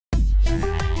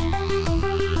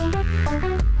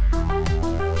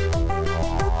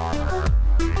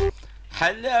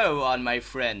Hello, all my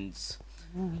friends.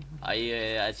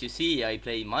 As you see, I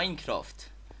play Minecraft,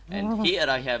 and here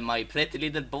I have my pretty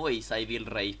little boys I will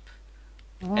rape.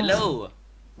 Hello.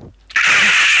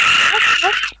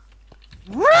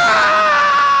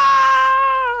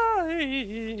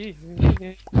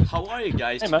 How are you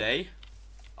guys today?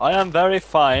 I am very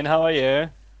fine. How are you?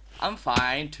 I'm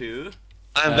fine too.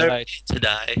 I'm very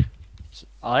today.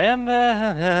 I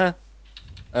am.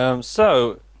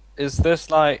 So, is this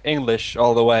like English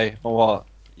all the way, or what?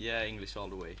 Yeah, English all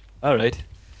the way. All right.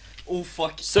 Oh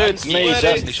fuck! Suits I'm me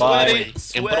sweaty, just fine. sweaty,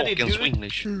 sweaty, broken dude.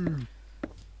 Swedish.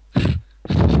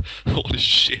 Holy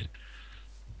shit.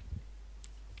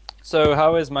 So,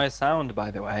 how is my sound,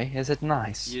 by the way? Is it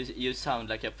nice? You sound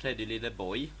like a pretty little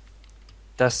boy.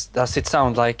 Does it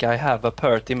sound like I have a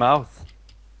purty mouth?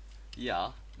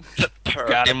 Yeah.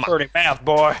 Got a purty mouth,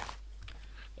 boy.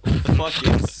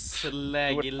 Fucking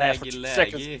laggy,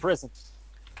 Seconds laggy. prison.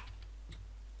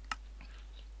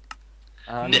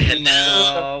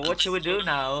 What should we do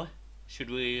now? Should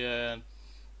we Oh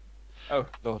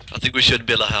lord. I think we should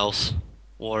build a house.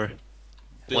 Or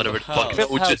build whatever a the fuck. house? No,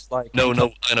 we'll just, Like no, in no,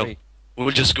 top I know. three.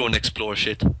 We'll just go and explore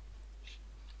shit.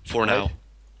 For now. Right.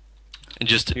 And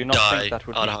just Do you not die think that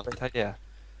would be out a of great idea?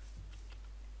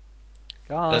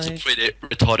 That's Guys. a pretty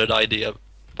retarded idea,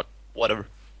 but whatever.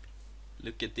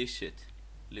 Look at this shit.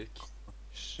 Look.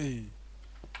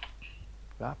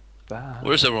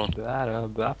 Where's everyone?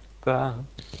 What the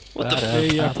f-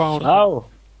 Hey, I found Oh,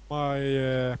 my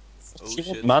Oh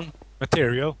shit. man.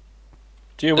 material.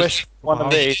 Do you wish one of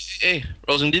Wow. these? Hey,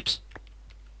 Rose and Deeps?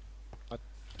 What?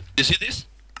 You see this?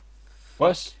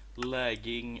 Was?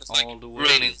 Lagging It's like all the way.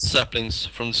 raining saplings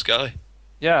from the sky.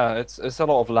 Yeah, it's a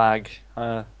lot of lag.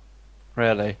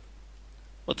 Really.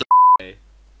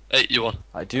 Hey, Johan,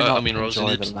 I do I not mean, Rose enjoy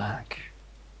and the Lips. lag.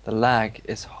 The lag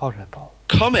is horrible.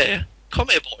 come here. Come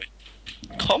here,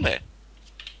 boy. Come here.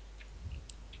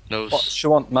 No, What you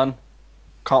want, man?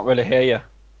 Can't really hear you.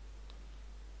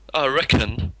 I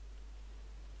reckon.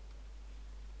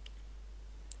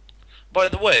 By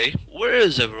the way, where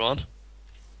is everyone?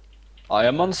 I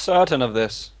am uncertain of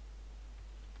this.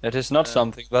 It is not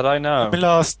something that I know. I'm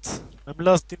lost. I'm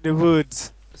lost in the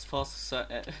woods. As fast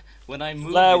as when I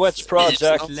move, Blair it Witch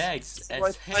Project. lags as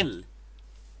Right hell.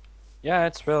 Yeah,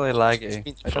 it's really laggy.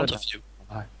 In I front don't of you.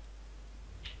 know.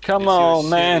 Come It's your on, shitty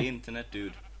man. internet,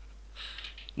 dude.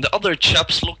 The other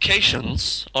chap's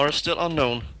locations are still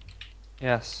unknown.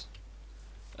 Yes.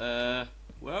 Where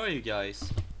are you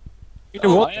guys? In the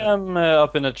I water. am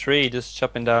up in a tree just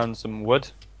chopping down some wood.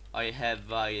 I have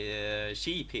a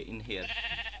sheep in here.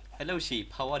 Hello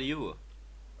sheep, how are you?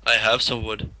 I have some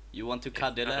wood. You want to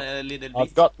cuddle a little bit?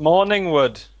 I've got morning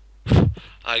wood.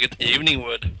 I get evening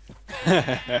wood.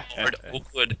 Or the oak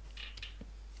wood.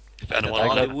 If anyone all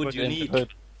wants the it. wood you in need. hood.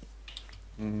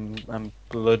 And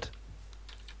blood.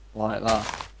 Like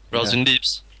that. Rose and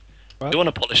Deeps. What? You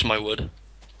wanna polish my wood?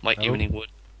 My No. evening wood.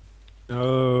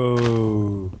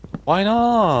 No. Why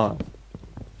not?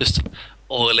 Just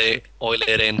oil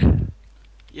it in.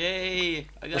 Yay!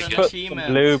 I got Just an Put some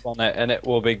achievement. lube on it and it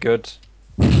will be good.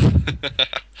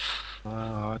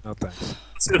 No thanks.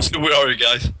 Seriously, where are you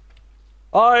guys?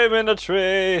 I'm in a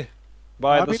tree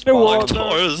by I'm the in the spot, water.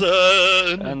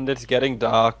 Tarzan! and it's getting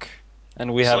dark,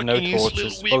 and we have no Sucking his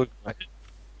torches. little Oh,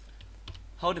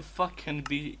 How the fuck can it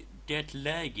be that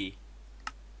laggy?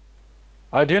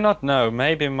 I do not know.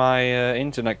 Maybe my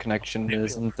internet connection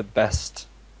isn't the best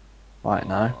right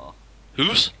now. Aw.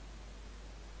 Whose?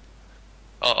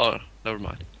 Oh, never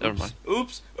mind. Never mind.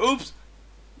 Oops! Oops!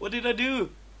 What did I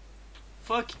do?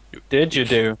 Fuck! Did you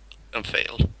do? And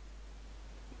failed.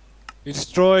 We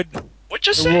destroyed What'd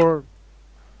you the say? world.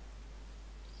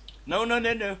 No!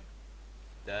 No.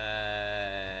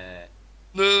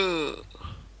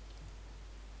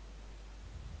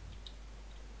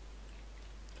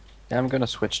 Yeah, I'm gonna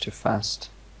switch to fast.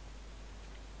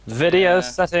 Video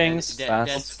settings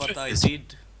fast. That's what I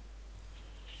did.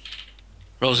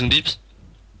 Rose and Deeps.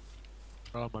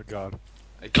 Oh my god.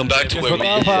 I Come back to Guess where what we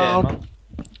I found?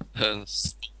 Or-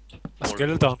 A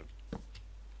skeleton.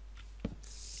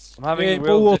 I'm having Hey,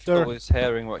 real water. difficulties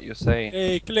hearing what you're saying.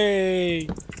 Hey, clay.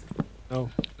 No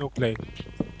clay.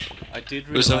 I did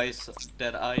Who's that? realize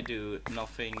that I do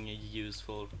nothing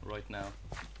useful right now.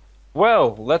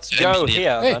 Well, let's go Empty.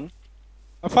 here Hey. then.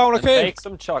 I found a And cave. make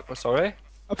some chocolate. Sorry.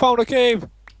 I found a cave.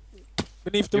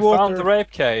 Beneath the You water. found the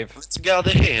rape cave. Let's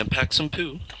gather here and pack some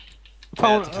poo. I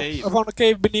found, That cave. I found a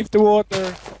cave beneath the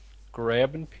water.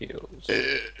 Grabbing peels.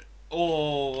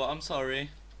 Oh, I'm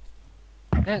sorry.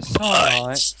 It's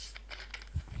alright.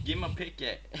 Give me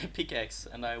a pickaxe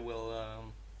and I will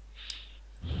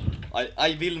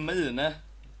I will mine.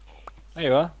 There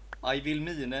you are. I will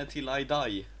mine till I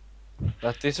die.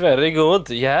 That is very good.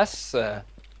 Yes.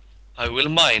 I will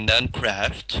mine and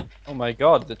craft. Oh my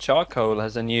god, the charcoal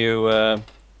has a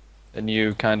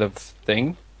new kind of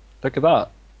thing. Look at that.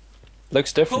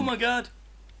 Looks Oh different. my god!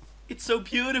 It's so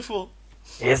beautiful!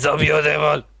 It's so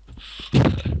beautiful.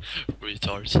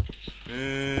 Retards.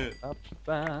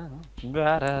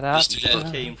 Just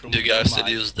That came from you guys my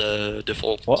did use the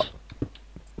default What?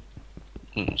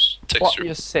 What texture.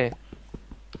 you say?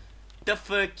 The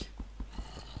fuck?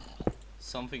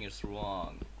 Something is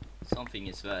wrong. Something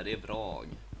is very wrong.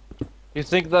 You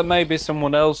think that maybe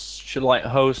someone else should like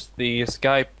host the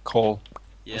Skype call?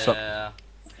 What's up? Yeah,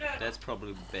 that's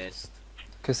probably best.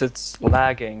 Because it's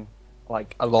lagging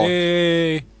like a lot.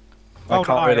 Hey. I Found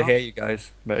can't really iron. hear you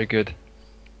guys. Very good.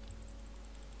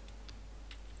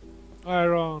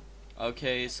 Iron.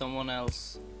 Okay, someone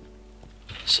else.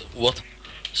 What?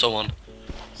 Someone.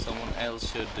 Someone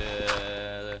else should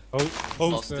Host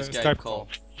lost the the Skype Skype call.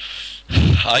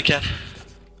 I can.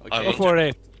 I Go Okay, for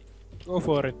it. Go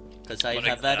for it. because I What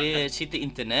have exactly? very shitty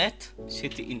internet.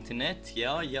 Shitty internet,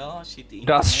 yeah, shitty internet.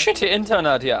 Das shitty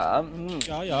internet, ja.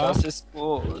 Ja, ja. Das ist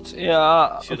gut.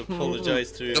 Ja. Should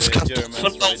apologize to Jag ska ta Germans för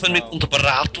right mitt now.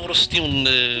 operator och stion.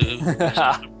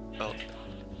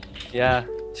 Yeah.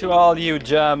 To all you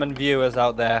German viewers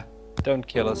out there, don't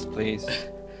kill us, please.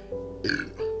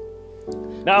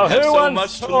 Now, We have who so wants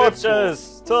much to live for.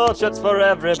 torches? Torches for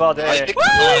everybody. Jag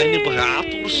är en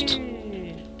operatorst.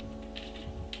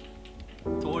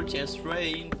 Torches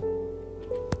rain.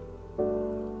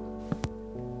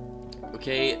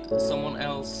 Okay, someone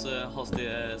else host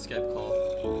the Skype call.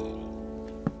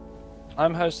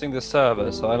 I'm hosting the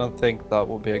server, so I don't think that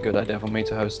would be a good idea for me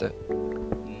to host it.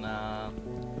 Nah,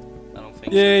 I don't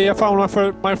think Yay, I found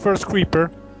my first creeper.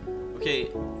 so. Okay,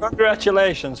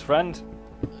 Congratulations, friend.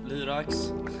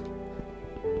 Lyrax.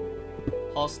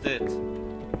 Host it.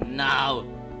 Now!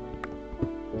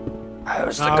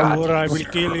 Host Now or I will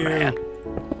kill you.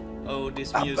 Oh,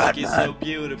 this I'm music is so Batman.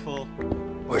 beautiful.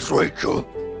 Where's Rachel?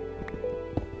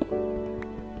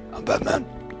 I'm Batman.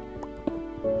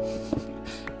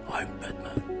 I'm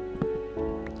Batman.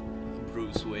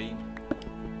 Bruce Wayne.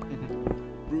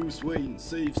 Bruce Wayne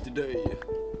saves the day.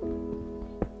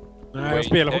 Nej, jag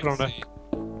spelar fortfarande.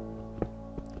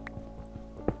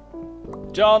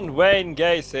 John Wayne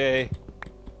Gacy.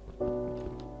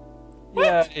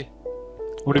 Yay.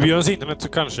 Om det blir Björns internet så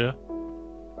kanske.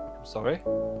 I'm sorry.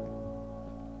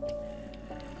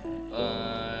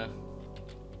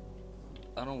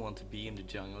 I don't want to be in the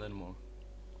jungle anymore.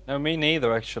 No, me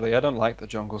neither, actually. I don't like the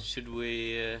jungle. Should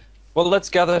we... Well, let's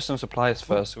gather some supplies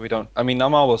first, so we don't... I mean,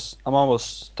 I'm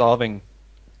almost starving.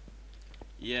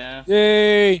 Yeah.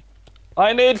 Yay!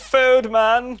 I need food,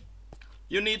 man!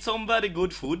 You need some very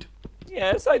good food.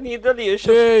 Yes, I need delicious...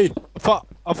 Yay!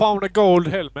 I found a gold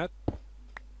helmet.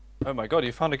 Oh my god,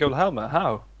 you found a gold helmet.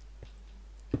 How?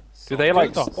 Do Some- they,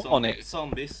 like, some- spawn it?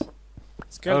 Zombies.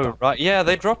 Skeleton. Oh, right. Yeah,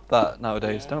 they drop that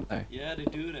nowadays, Yeah. don't they? Yeah, they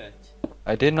do that.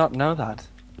 I did not know that.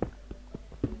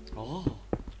 Oh.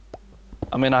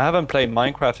 I mean, I haven't played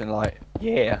Minecraft in, like...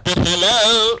 Yeah.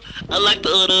 Hello, I'd like to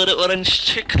order the orange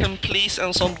chicken, please,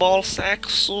 and some ball sack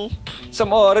soup.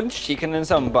 Some orange chicken and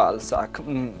some balsac.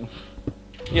 Mm.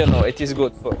 You know, it is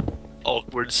good for...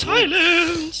 Awkward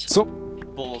silence. Så,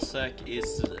 Ballsack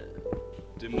is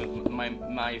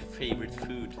my favorite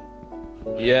food.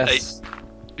 Yes.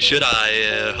 Should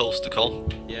I host the call?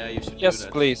 Yeah, you should Yes, do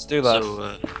that. please, do that.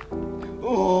 So,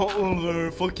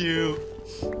 Oh, fuck you.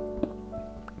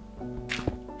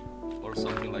 Or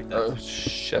something like that. Oh,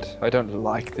 shit. I don't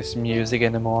like this music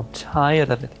anymore. I'm tired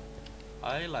of it.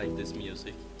 I like this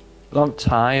music. I'm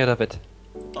tired of it.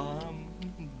 Bum,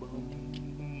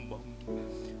 bum.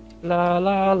 La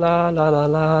la la la la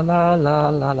la la la la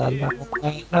la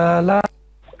la la.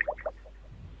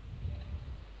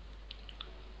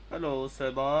 Hello,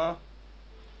 Seba.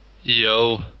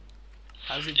 yo.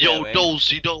 How's it Yo, going?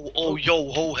 Dozy, oh,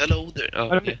 yo, ho, hello there. Oh,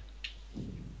 okay.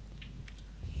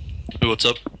 Hey, what's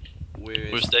up?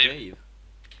 Where's Dave?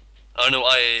 I don't know,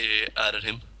 I added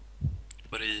him.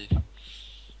 But he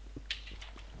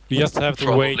we just have to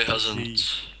probably wait and hasn't,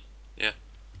 see. yeah,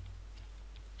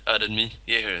 added me.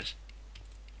 Yeah, here it is.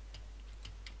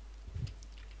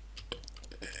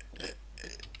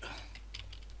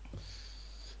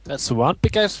 That's one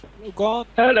because gone.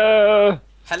 Hello.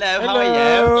 Hello, how are you?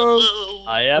 Hello.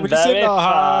 I am Will you say very no,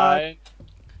 hi? fine.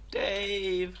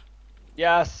 Dave.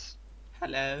 Yes.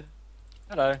 Hello.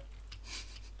 Hello.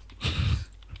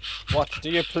 What do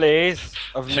you please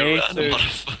of You're me random, to...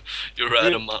 motherfucker. You're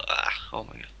random, oh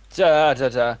my god. Da, da,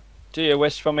 da. Do you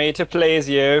wish for me to please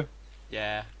you?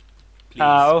 Yeah. Please,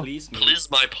 How? please me.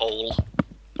 Please my pole.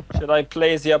 Should I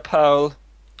please your pole?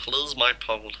 Please my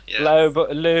pole. Yeah.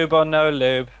 Lube or no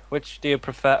lube? Which do you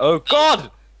prefer? Oh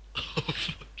God!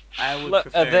 I would Look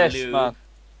prefer at this, lube. man.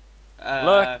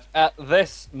 Look at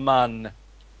this man.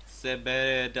 Seb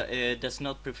does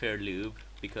not prefer lube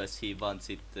because he wants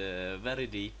it very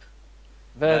deep.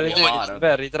 Very, Very hard.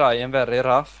 very dry and very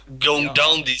rough. Going Yeah.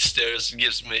 down these stairs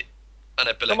gives me an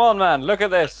epilepsy. Come on, man. Look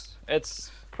at this. It's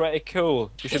pretty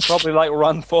cool. You should probably like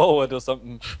run forward or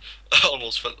something. I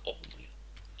almost fell. Oh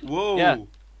my Whoa! Yeah.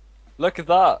 Look at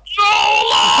that.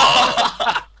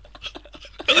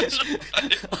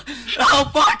 Oh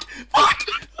fuck! Fuck!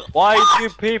 Why do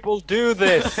people do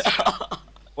this?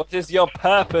 What is your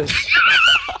purpose?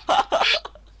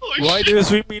 Oh, Why shit. do you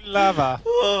swim in lava?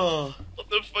 Oh. What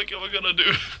the fuck am I gonna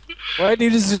do? Why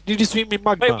did you swim in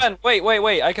magma? Wait, man.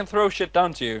 Wait. I can throw shit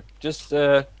down to you. Just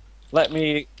let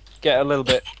me get a little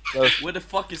bit close. Where the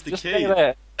fuck is the Just stay cave?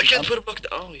 there. I can't put a block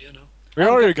down. Oh, you know. Where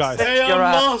are you guys? Hey, You're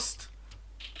I'm out. lost!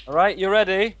 Alright, you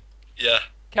ready? Yeah.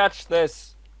 Catch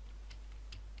this.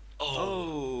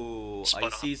 Oh, Spot I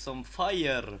on. see some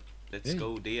fire. Let's Hey.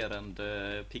 go there and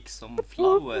pick some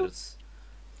flowers.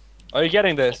 Are you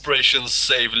getting this? Operation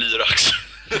Save Lyrax.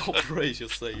 Operation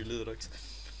Save Lyrax.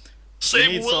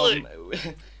 Save Willy.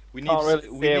 We Can't really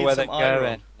we see need where they're some iron.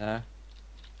 going. No.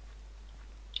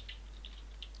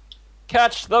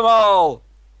 Catch them all!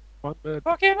 One minute.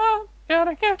 Pokemon,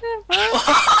 gotta get them all.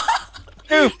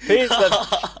 You piece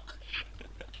of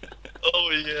Oh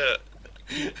yeah.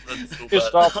 That's so You bad.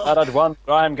 stop that at once,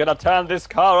 or I'm gonna turn this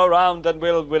car around and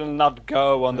we'll not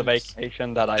go on the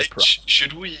vacation that I Hey, promised.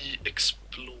 should we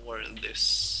explore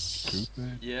this?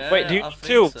 Yeah, Wait, do you I need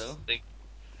think tools? so.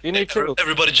 You need tools.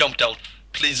 Everybody jump down.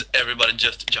 Please, everybody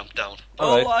just jump down.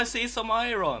 Oh, Alright. I see some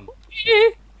iron.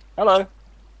 Hello.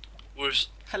 Where's...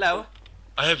 Hello.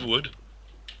 I have wood.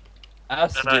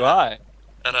 As And do I.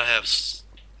 And I have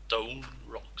stone,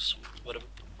 rocks, whatever.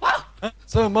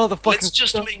 So motherfucking. Let's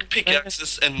just make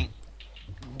pickaxes and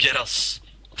get us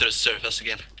to the surface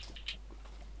again.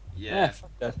 Yeah, Yeah.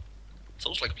 fuck that.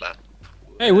 Sounds like a plan.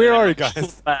 Hey, where are you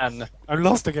guys? Man. I'm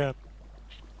lost again.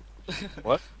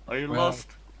 What? Are you Well, lost?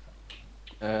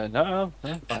 No,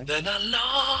 yeah, fine. And then I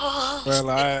lost. Well,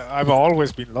 I've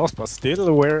always been lost, but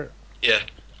still, where? Yeah.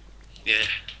 Yeah.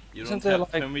 You Isn't don't there,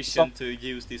 have like, permission some- to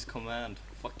use this command.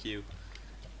 Fuck you.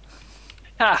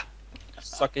 Ha!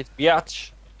 Suck it,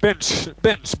 biatch.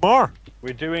 Bench more.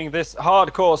 We're doing this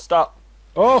hardcore stuff.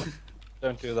 Oh,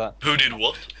 Don't do that. Who did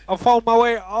what? I found my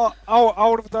way out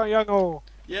of the jungle.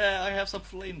 Yeah, I have some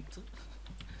flint.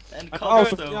 And I'm out of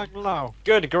the cobblestone. jungle now.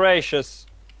 Good gracious.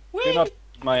 Do Whee! not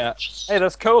my Hey,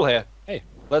 there's coal here. Hey.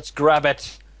 Let's Grab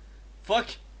it. Fuck.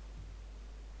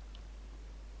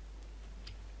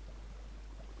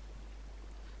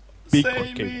 Big Save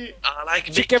monkey. me. I like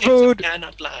big Chicken cakes, food. I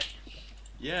cannot lie.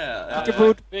 Yeah. Chicken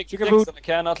food. Big Chicken dicks food. and I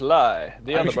cannot lie.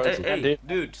 The other birds Hey, can hey, do.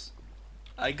 dudes.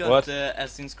 I got What?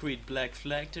 Assassin's Creed Black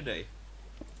Flag today.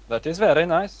 That is very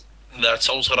nice. That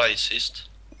sounds racist.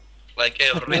 Like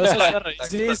every That's black not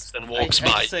racist. person walks I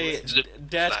by. say it's the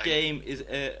that flag. game is.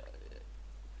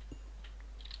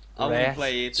 I wouldn't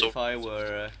play it So- if I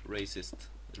were racist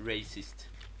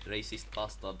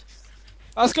bastard.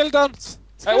 Skeletons.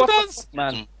 Hey, what the Skeletons. fuck,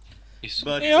 man? Is-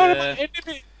 But They are my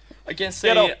enemy. I can say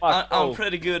off my I'm pole.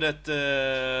 pretty good at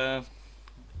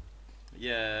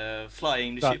yeah,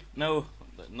 flying the That. ship. No,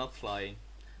 not flying.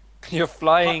 You're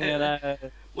flying in a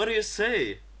What do you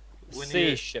say when sea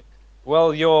you ship.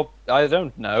 Well, you're. I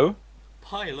don't know.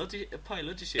 pilot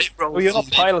the ship? Hey, bro, Well, you're not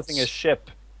zombies. piloting a ship.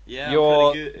 Yeah, I'm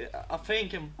You're- pretty good. I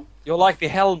think I'm You're like the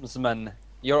helmsman.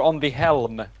 You're on the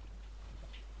helm.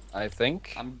 I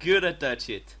think. I'm good at that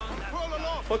shit.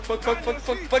 Fuck.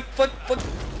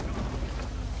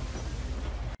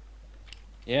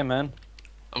 Yeah, man.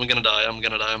 I'm gonna die, I'm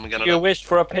gonna die, I'm gonna You die. wished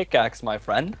for a pickaxe, my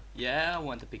friend. Yeah, I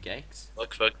want a pickaxe.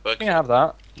 Fuck. You can have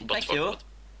that. But Thank fuck, you. what?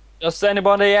 Does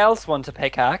anybody else want a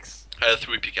pickaxe? I have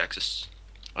 3 pickaxes.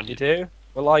 On You do?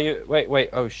 Well, are you? Wait.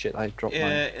 Oh shit! I dropped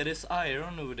mine. It is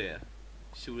iron over there.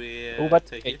 Should we Oh, but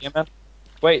take yeah, it? man.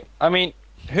 Wait. I mean,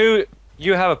 who?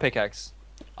 You have a pickaxe.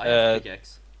 I have a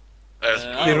pickaxe. I have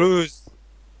Uh, Tviruz.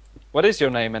 What is your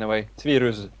name anyway?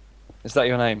 Tviruz. Is that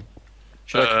your name?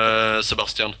 Should I...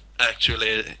 Sebastian.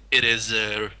 Actually, it is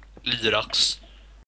Lyrax.